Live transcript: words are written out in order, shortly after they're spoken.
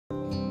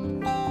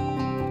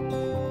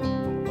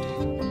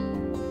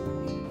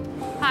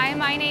Hi,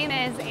 my name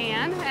is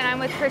Anne, and I'm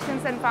with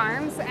Christensen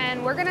Farms,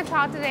 and we're going to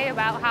talk today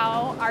about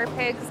how our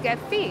pigs get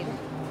feed.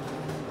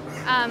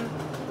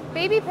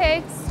 Baby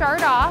pigs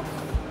start off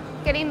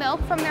getting milk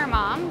from their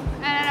mom,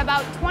 and at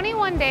about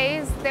 21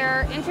 days,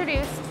 they're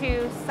introduced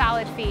to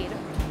solid feed.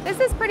 This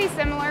is pretty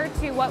similar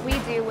to what we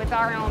do with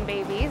our own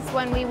babies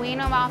when we wean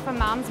them off of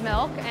mom's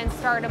milk and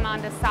start them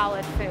onto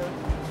solid food.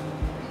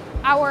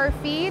 Our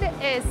feed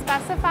is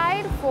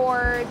specified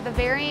for the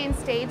varying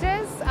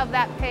stages of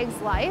that pig's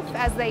life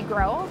as they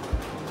grow.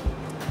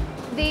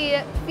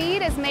 The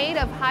feed is made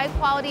of high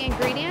quality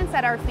ingredients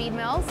at our feed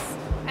mills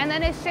and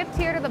then is shipped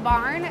here to the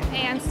barn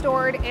and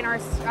stored in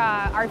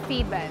our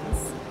feed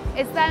bins.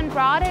 It's then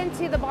brought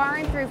into the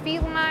barn through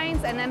feed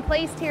lines and then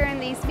placed here in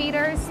these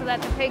feeders so that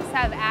the pigs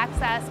have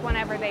access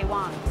whenever they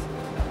want.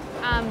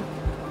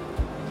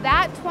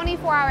 That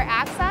 24-hour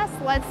access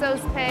lets those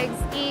pigs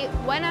eat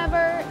whenever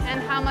and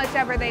how much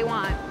ever they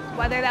want,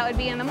 whether that would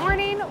be in the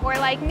morning or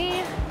like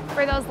me,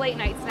 for those late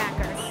night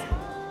snackers.